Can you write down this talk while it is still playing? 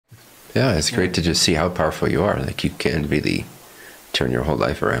Yeah, it's great to just see how powerful you are. Like, you can really turn your whole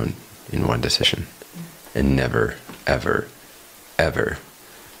life around in one decision and never, ever, ever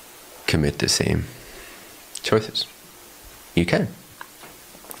commit the same choices. You can.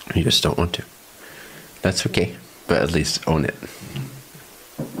 You just don't want to. That's okay, but at least own it.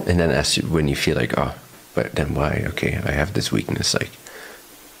 And then when you feel like, oh, but then why? Okay, I have this weakness. Like,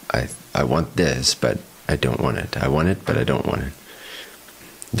 I want this, but I don't want it. I want it, but I don't want it.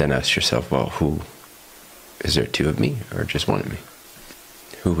 Then ask yourself, well, is there two of me or just one of me?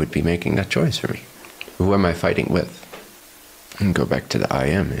 Who would be making that choice for me? Who am I fighting with? And go back to the I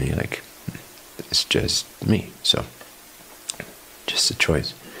am, and you're like, it's just me. So, just a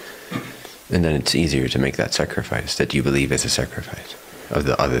choice. And then it's easier to make that sacrifice that you believe is a sacrifice of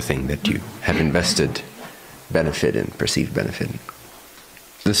the other thing that you have invested benefit in, perceived benefit in.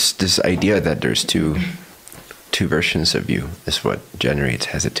 This idea that there's two versions of you is what generates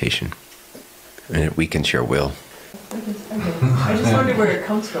hesitation, and it weakens your will. I just wonder where it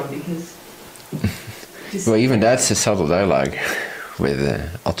comes from, because... Well, even that's a subtle dialogue with an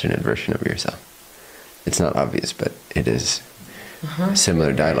alternate version of yourself. It's not obvious, but it is a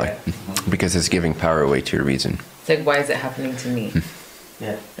similar dialogue, because it's giving power away to your reason. It's like, why is it happening to me?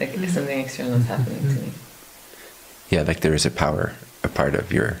 Yeah. Like, something external is happening to me. Yeah, like there is a power, a part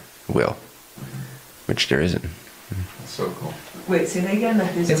of your will, which there isn't. That's so cool. Wait, say that again?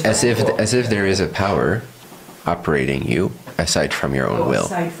 Like As if there is a power operating you aside from your own will.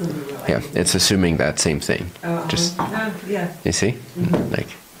 Aside from your will. Yeah, it's assuming that same thing. Just yeah. you see,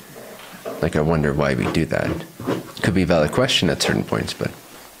 like I wonder why we do that. Could be a valid question at certain points, but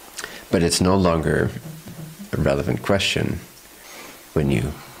it's no longer a relevant question when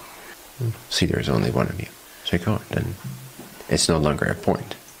you see there's only one of you. So you go, then it's no longer a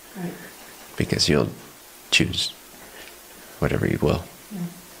point, Right. because you'll choose whatever you will. Yeah.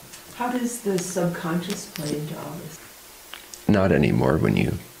 How does the subconscious play into all this? Not anymore when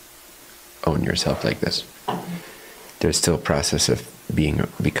you own yourself like this. There's still a process of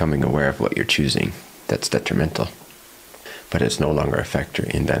becoming aware of what you're choosing that's detrimental, but it's no longer a factor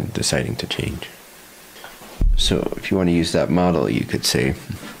in then deciding to change. So if you want to use that model, you could say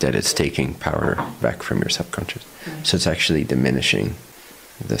that it's taking power back from your subconscious. Right. So it's actually diminishing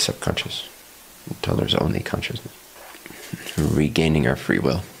the subconscious until there's only consciousness. Regaining our free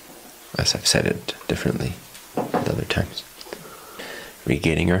will, as I've said it differently at other times.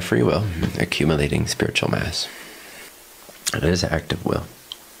 Regaining our free will, accumulating spiritual mass. It is an act of will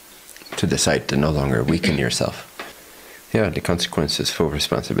to decide to no longer weaken yourself. Yeah, the consequence is full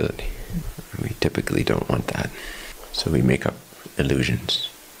responsibility. We typically don't want that. So we make up illusions.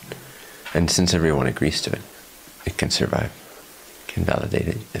 And since everyone agrees to it, it can survive, can validate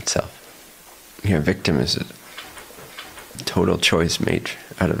it itself. Yeah, victim is a total choice made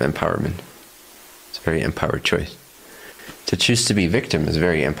out of empowerment. It's a very empowered choice. To choose to be victim is a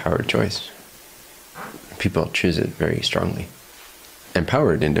very empowered choice. People choose it very strongly.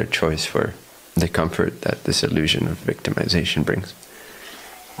 Empowered in their choice for the comfort that this illusion of victimization brings.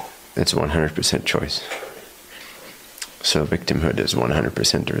 It's 100% choice. So victimhood is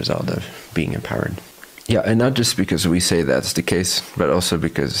 100% the result of being empowered. Yeah, and not just because we say that's the case, but also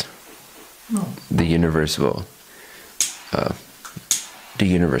because the universe will, the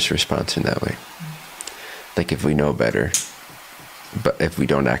universe responds in that way. Like if we know better, but if we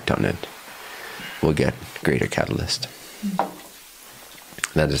don't act on it, we'll get greater catalyst.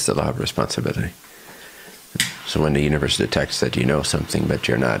 That is the law of responsibility. So when the universe detects that you know something but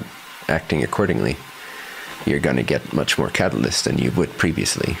you're not acting accordingly, you're going to get much more catalyst than you would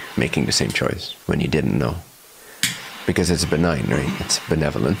previously, making the same choice when you didn't know. Because it's benign, right? It's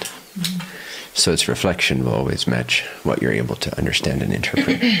benevolent. Mm-hmm. So its reflection will always match what you're able to understand and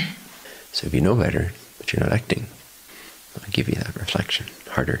interpret. So if you know better, but you're not acting, it'll give you that reflection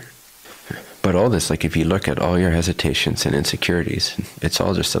harder. But all this, like if you look at all your hesitations and insecurities, it's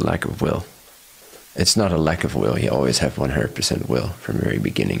all just a lack of will. It's not a lack of will. You always have 100% will from the very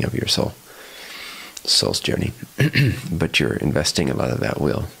beginning of your soul's journey. But you're investing a lot of that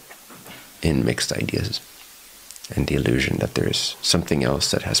will in mixed ideas and the illusion that there's something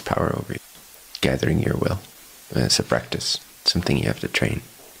else that has power over you, gathering your will. And it's a practice, it's something you have to train.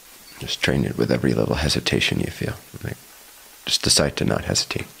 Just train it with every little hesitation you feel. Like, just decide to not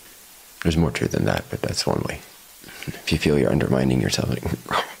hesitate. There's more to it than that, but that's one way. If you feel you're undermining yourself, like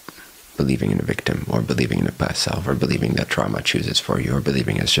believing in a victim, or believing in a past self, or believing that trauma chooses for you, or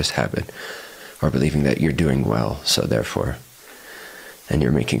believing it's just habit, or believing that you're doing well, so therefore, and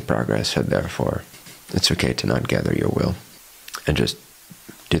you're making progress, so therefore, it's okay to not gather your will, and just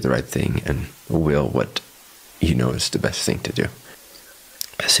do the right thing, and will what you know is the best thing to do.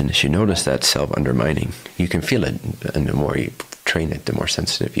 as soon as you notice that self-undermining, you can feel it, and the more you train it, the more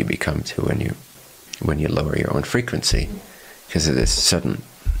sensitive you become to when you lower your own frequency, because of this sudden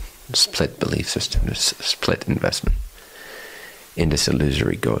split belief system, this split investment in this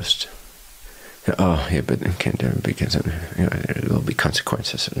illusory ghost. Oh, yeah, but it can't do it because there will be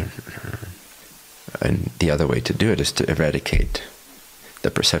consequences. And the other way to do it is to eradicate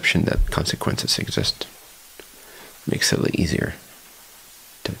the perception that consequences exist. Makes it a little easier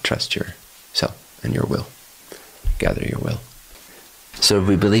to trust yourself and your will, gather your will. So if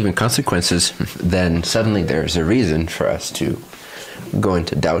we believe in consequences, then suddenly there's a reason for us to go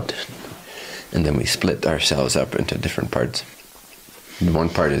into doubt, and then we split ourselves up into different parts. One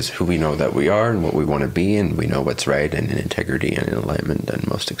part is who we know that we are and what we want to be, and we know what's right and in integrity and in alignment and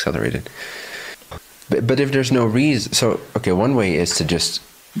most accelerated. But if there's no reason, so, okay, one way is to just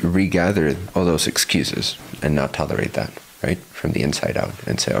regather all those excuses and not tolerate that, right, from the inside out,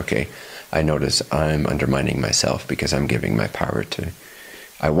 and say, okay, I notice I'm undermining myself because I'm giving my power to,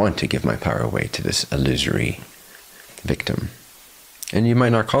 I want to give my power away to this illusory victim. And you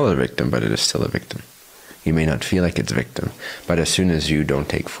might not call it a victim, but it is still a victim. You may not feel like it's a victim, but as soon as you don't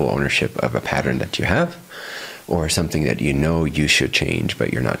take full ownership of a pattern that you have, or something that you know you should change,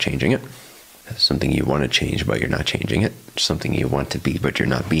 but you're not changing it, something you want to change, but you're not changing it, something you want to be, but you're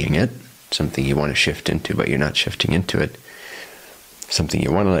not being it, something you want to shift into, but you're not shifting into it, something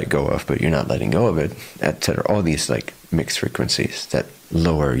you want to let go of, but you're not letting go of it, etc. All these like mixed frequencies that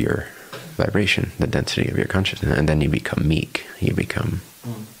lower your vibration, the density of your consciousness, and then you become meek, you become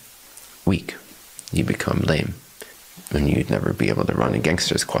weak, you become lame, and you'd never be able to run a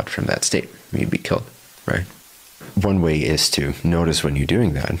gangster squad from that state. You'd be killed, right? One way is to notice when you're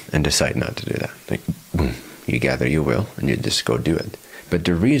doing that and decide not to do that. Like, boom, you gather your will and you just go do it. But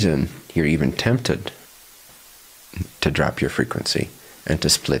the reason you're even tempted to drop your frequency and to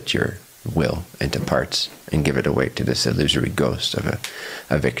split your will into parts and give it away to this illusory ghost of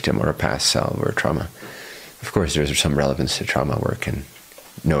a victim or a past self or a trauma. Of course, there's some relevance to trauma work and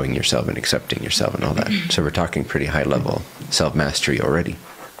knowing yourself and accepting yourself and all that. So we're talking pretty high level self-mastery already.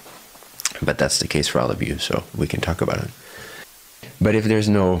 But that's the case for all of you, so we can talk about it. But if there's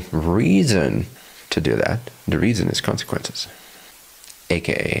no reason to do that, the reason is consequences,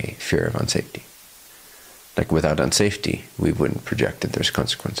 aka fear of unsafety. Like without unsafety, we wouldn't project that there's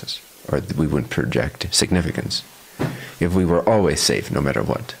consequences, or we wouldn't project significance. If we were always safe, no matter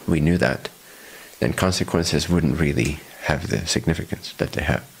what, we knew that, then consequences wouldn't really have the significance that they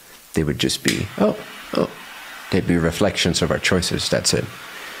have. They would just be, they'd be reflections of our choices, that's it.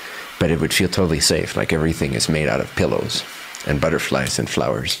 But it would feel totally safe, like everything is made out of pillows and butterflies and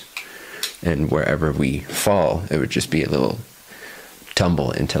flowers. And wherever we fall, it would just be a little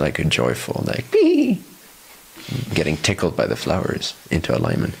tumble into like a joyful, like, bee, getting tickled by the flowers into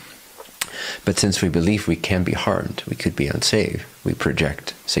alignment. But since we believe we can be harmed, we could be unsafe, we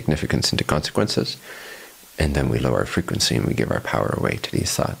project significance into consequences, and then we lower our frequency and we give our power away to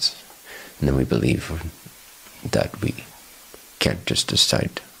these thoughts. And then we believe that we can't just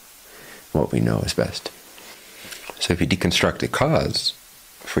decide what we know is best. So if you deconstruct the cause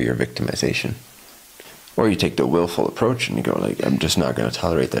for your victimization, or you take the willful approach and you go like, I'm just not going to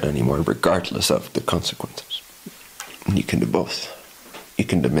tolerate that anymore, regardless of the consequences. And you can do both. You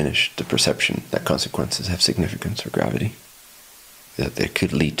can diminish the perception that consequences have significance or gravity, that they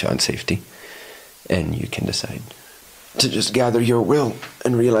could lead to unsafety, and you can decide to just gather your will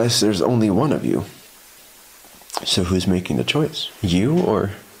and realize there's only one of you. So who's making the choice? You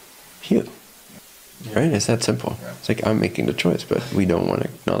or you? Right? It's that simple. It's like, I'm making the choice, but we don't want to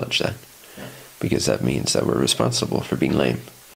acknowledge that, because that means that we're responsible for being lame.